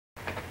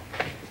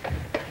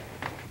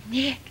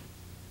Nick.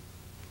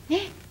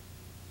 Nick.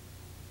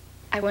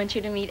 I want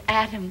you to meet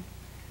Adam.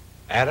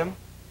 Adam?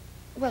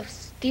 Well,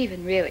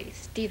 Stephen, really.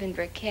 Stephen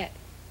Burkett.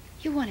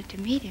 You wanted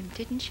to meet him,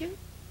 didn't you?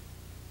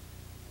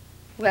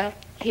 Well,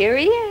 here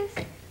he is.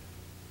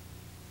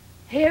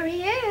 Here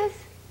he is.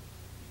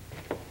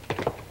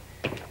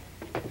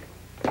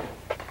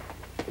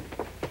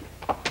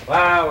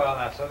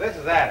 Well, so this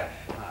is Adam.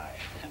 Hi.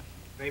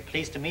 Very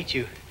pleased to meet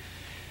you,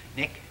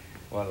 Nick.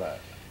 Well,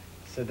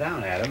 sit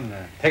down, Adam.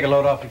 Take a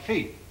load off your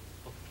feet.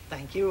 Well,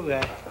 thank you.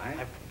 I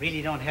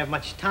really don't have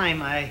much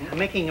time. I'm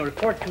making a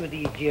report to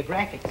the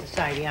Geographic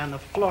Society on the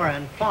flora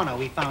and fauna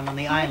we found on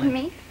the island.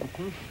 Me?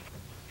 Mm-hmm.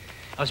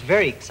 I was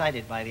very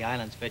excited by the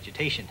island's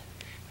vegetation.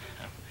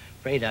 I'm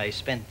afraid I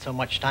spent so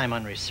much time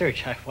on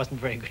research, I wasn't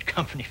very good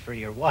company for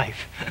your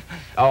wife.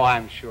 Oh,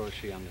 I'm sure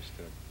she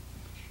understood.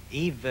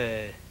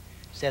 Eve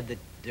said that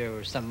there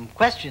were some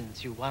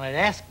questions you wanted to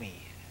ask me,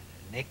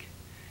 Nick.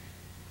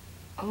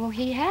 Oh,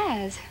 he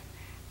has.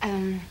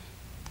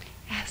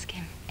 Ask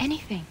him.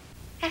 Anything.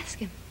 Ask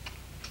him.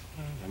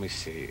 Let me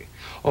see.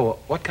 Oh,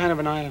 what kind of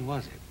an island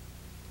was it?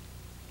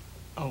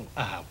 Oh,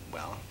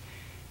 well,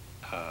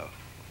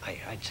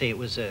 I'd say it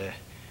was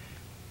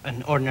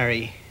an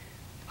ordinary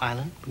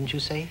island, wouldn't you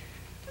say?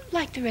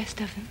 Like the rest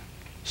of them.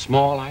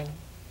 Small island?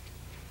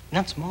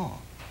 Not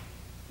small.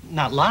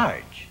 Not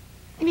large.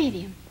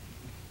 Medium.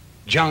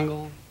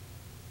 Jungle?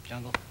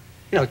 Jungle?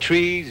 You know,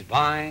 trees,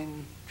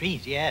 vines.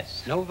 Trees,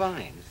 yes. No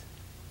vines.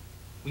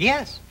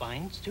 Yes,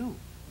 vines, too.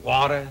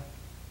 Water?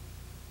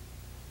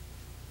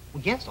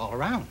 Well, yes, all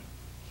around.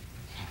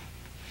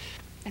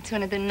 That's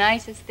one of the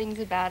nicest things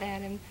about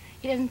Adam.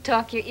 He doesn't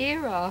talk your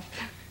ear off.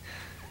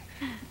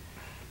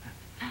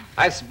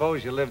 I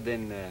suppose you lived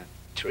in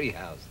tree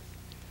houses.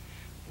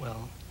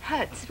 Well...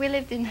 Huts. We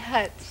lived in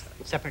huts.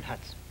 Separate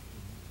huts.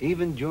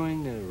 Even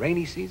during the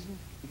rainy season?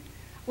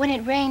 When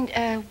it rained,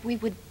 we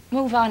would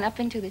move on up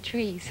into the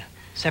trees.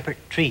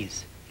 Separate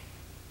trees.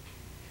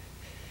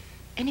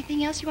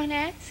 Anything else you want to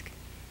ask?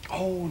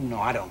 Oh, no,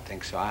 I don't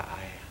think so.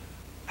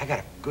 I got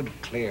a good,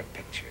 clear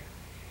picture.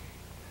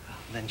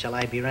 Then shall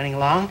I be running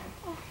along?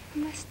 Oh,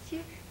 must you?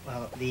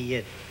 Well,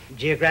 the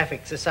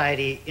Geographic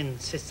Society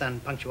insists on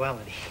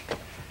punctuality.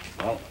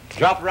 Well,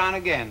 drop around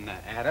again,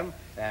 Adam,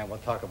 and we'll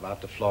talk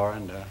about the flora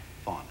and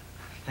fauna.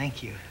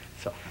 Thank you.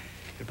 So,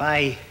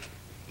 goodbye,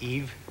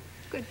 Eve.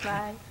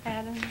 Goodbye,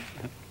 Adam.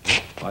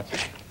 Watch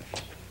it.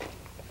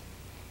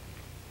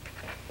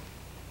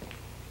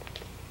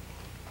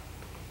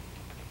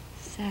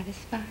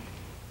 Satisfied?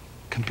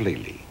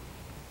 Completely.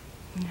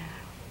 No.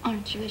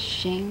 Aren't you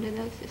ashamed of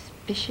those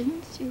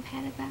suspicions you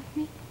had about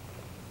me?